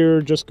landing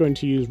gear, just going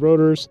to use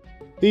rotors.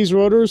 These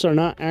rotors are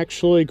not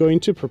actually going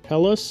to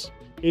propel us.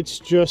 It's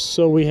just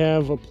so we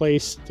have a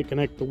place to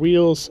connect the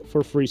wheels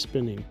for free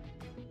spinning.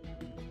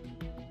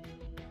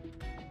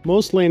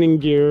 Most landing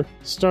gear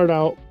start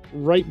out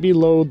right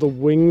below the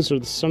wings or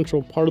the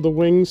central part of the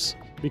wings,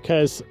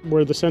 because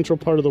where the central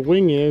part of the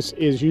wing is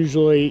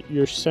usually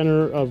your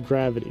center of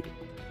gravity.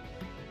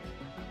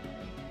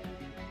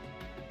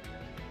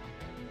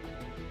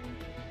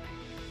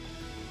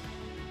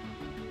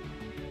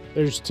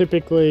 There's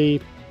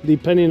typically,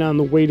 depending on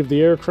the weight of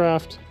the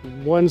aircraft,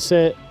 1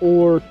 set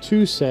or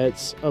 2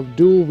 sets of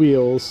dual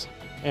wheels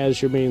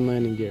as your main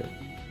landing gear.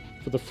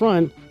 For the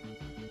front,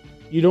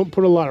 you don't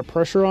put a lot of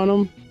pressure on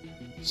them,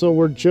 so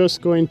we're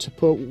just going to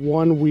put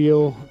 1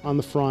 wheel on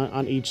the front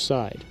on each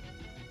side.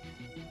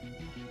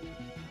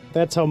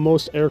 That's how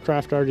most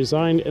aircraft are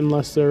designed,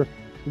 unless they're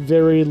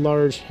very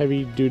large,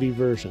 heavy-duty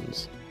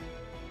versions.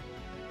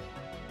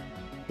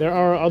 There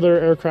are other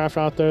aircraft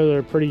out there that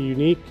are pretty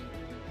unique.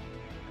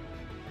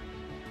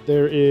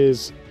 There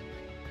is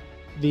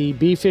the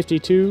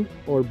B-52,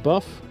 or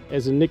Buff,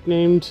 as a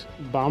nicknamed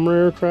bomber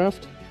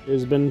aircraft. It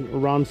has been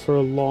around for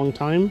a long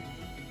time.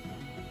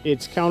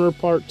 Its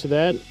counterpart to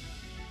that,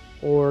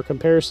 or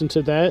comparison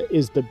to that,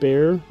 is the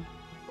Bear,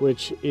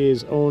 which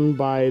is owned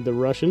by the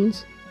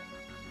Russians.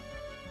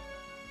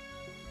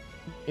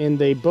 And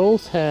they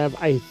both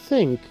have, I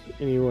think,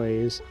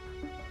 anyways,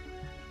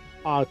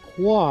 a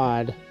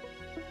quad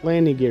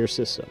landing gear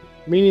system,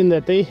 meaning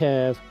that they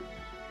have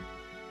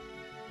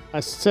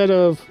a set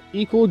of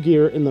equal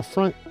gear in the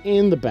front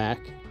and the back,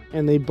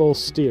 and they both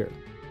steer.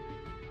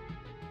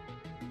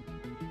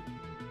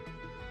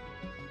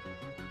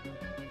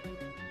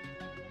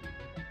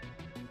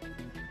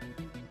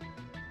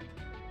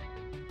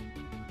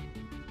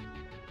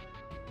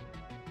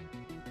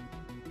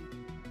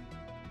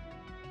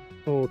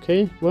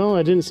 Okay, well,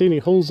 I didn't see any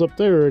holes up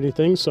there or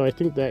anything, so I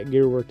think that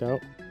gear worked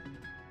out.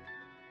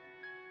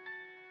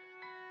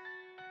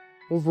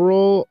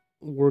 Overall,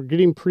 we're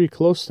getting pretty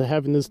close to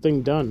having this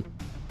thing done.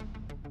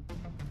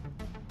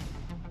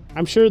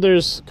 I'm sure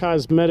there's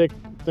cosmetic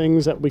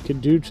things that we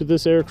could do to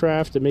this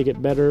aircraft to make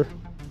it better,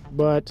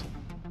 but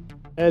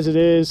as it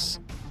is,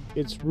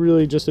 it's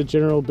really just a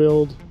general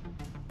build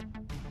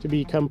to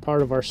become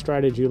part of our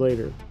strategy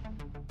later.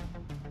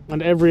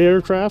 On every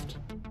aircraft,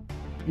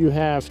 you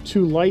have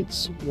 2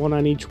 lights, 1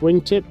 on each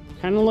wingtip,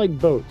 kind of like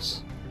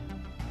boats.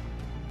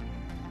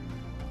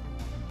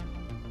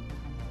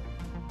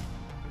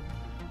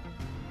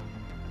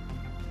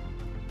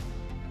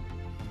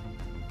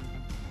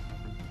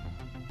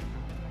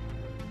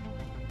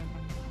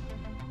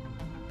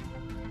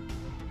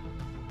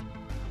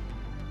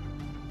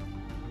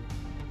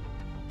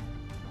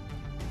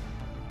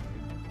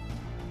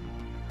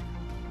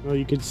 Well,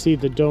 you can see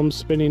the dome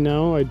spinning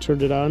now. I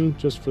turned it on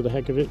just for the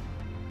heck of it.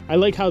 I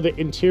like how the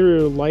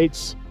interior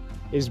lights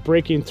is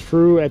breaking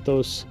through at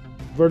those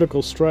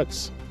vertical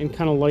struts and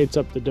kind of lights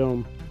up the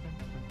dome.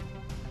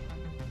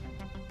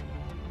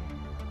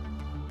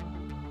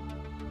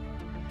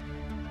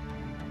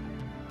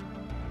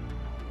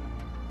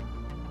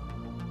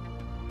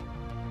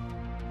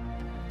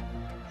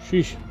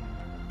 Sheesh.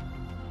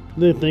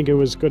 Didn't think it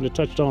was going to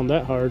touch down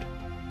that hard.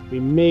 We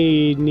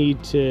may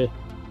need to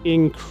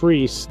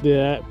increase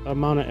the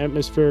amount of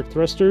atmospheric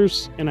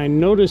thrusters, and I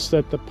noticed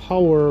that the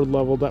power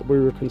level that we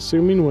were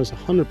consuming was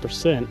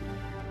 100%.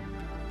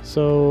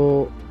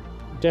 So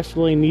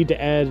definitely need to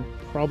add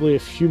probably a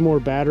few more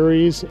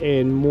batteries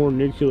and more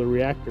nuclear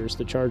reactors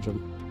to charge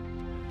them.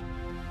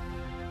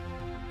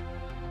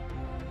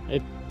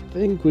 I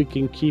think we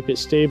can keep it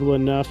stable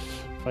enough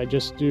if I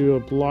just do a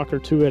block or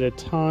two at a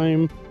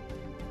time.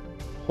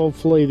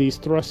 Hopefully these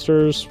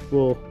thrusters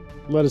will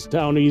let us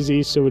down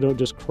easy so we don't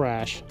just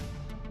crash.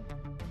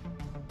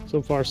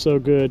 So far so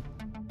good.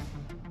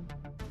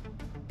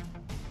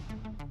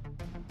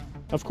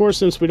 Of course,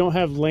 since we don't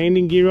have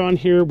landing gear on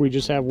here, we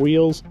just have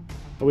wheels,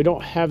 and we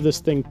don't have this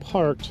thing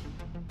parked,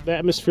 the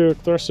atmospheric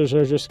thrusters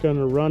are just going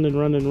to run and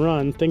run and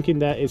run, thinking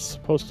that it's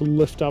supposed to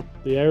lift up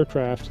the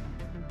aircraft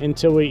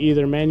until we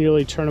either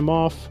manually turn them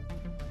off,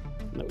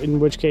 in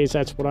which case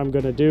that's what I'm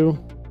going to do,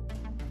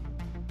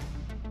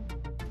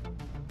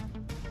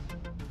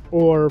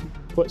 or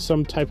put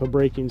some type of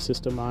braking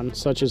system on,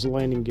 such as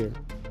landing gear.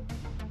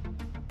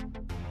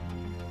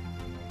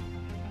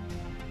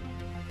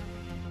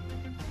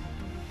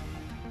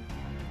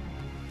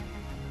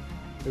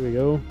 There we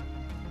go.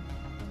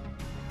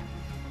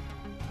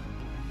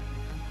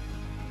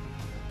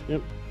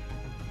 Yep.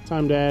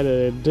 Time to add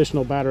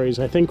additional batteries.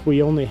 I think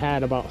we only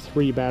had about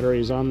 3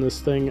 batteries on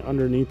this thing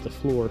underneath the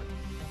floor.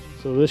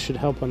 So this should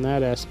help on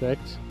that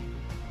aspect.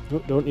 Oh,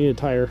 don't need a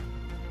tire.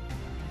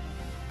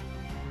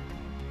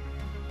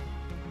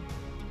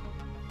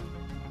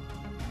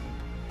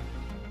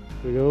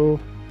 There we go.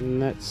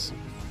 And that's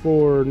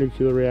 4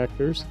 nuclear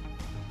reactors.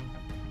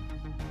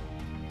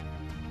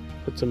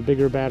 Put some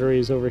bigger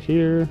batteries over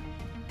here.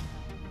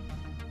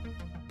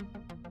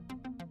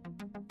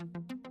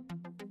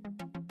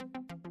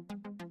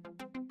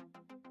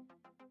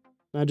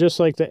 Now, just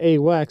like the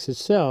AWACS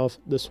itself,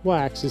 the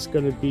SWACS is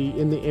going to be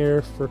in the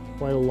air for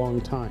quite a long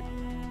time.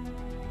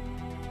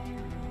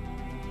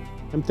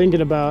 I'm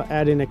thinking about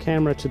adding a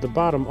camera to the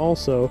bottom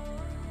also,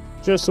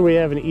 just so we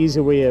have an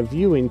easy way of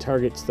viewing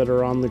targets that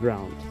are on the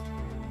ground.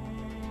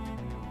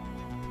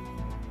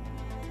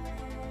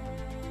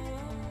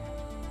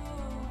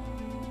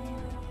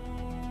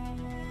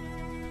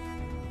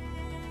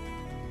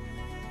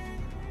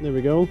 There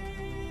we go.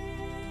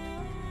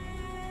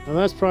 Now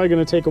that's probably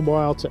going to take a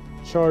while to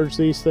charge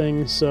these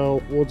things,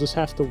 so we'll just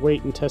have to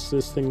wait and test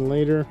this thing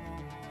later.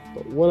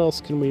 But what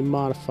else can we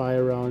modify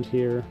around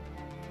here?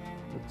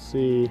 Let's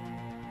see.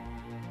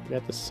 We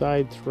got the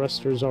side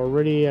thrusters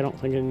already. I don't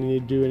think I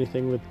need to do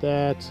anything with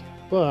that,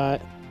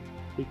 but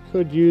we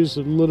could use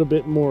a little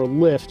bit more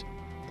lift.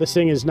 This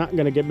thing is not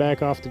going to get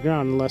back off the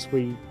ground unless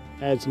we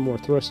add some more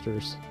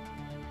thrusters.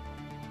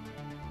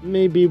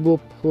 Maybe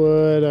we'll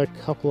put a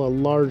couple of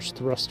large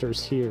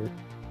thrusters here.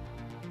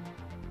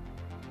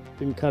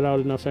 Didn't cut out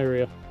enough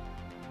area.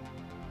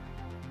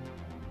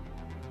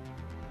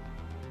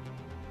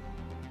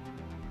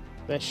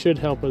 That should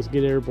help us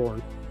get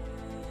airborne.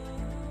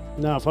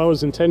 Now, if I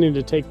was intending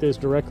to take this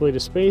directly to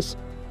space,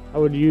 I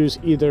would use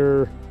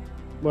either,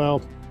 well,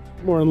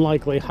 more than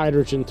likely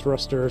hydrogen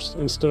thrusters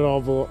instead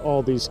of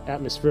all these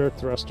atmospheric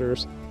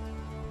thrusters.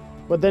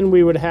 But then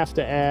we would have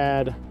to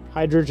add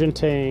hydrogen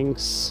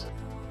tanks,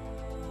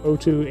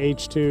 O2,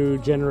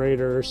 H2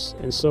 generators,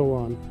 and so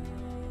on.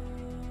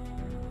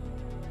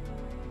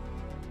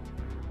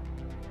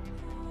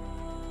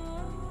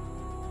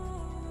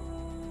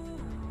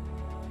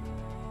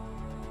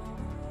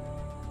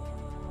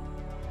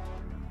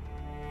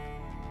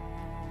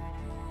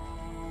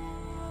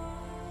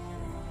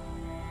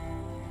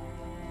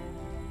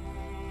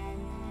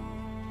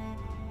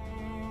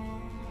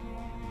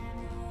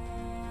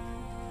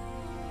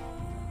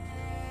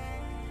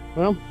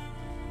 Well,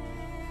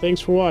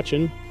 thanks for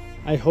watching.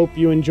 I hope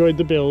you enjoyed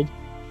the build,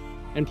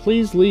 and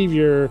please leave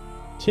your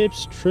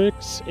tips,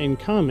 tricks, and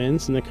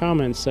comments in the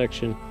comments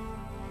section.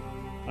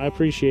 I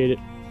appreciate it.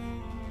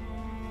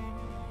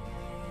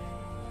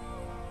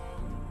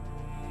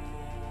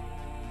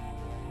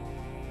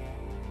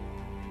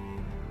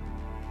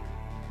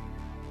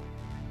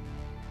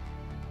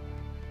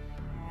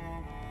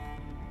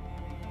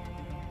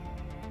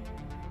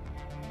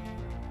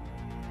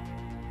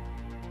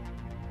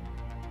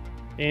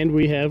 And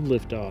we have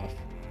liftoff.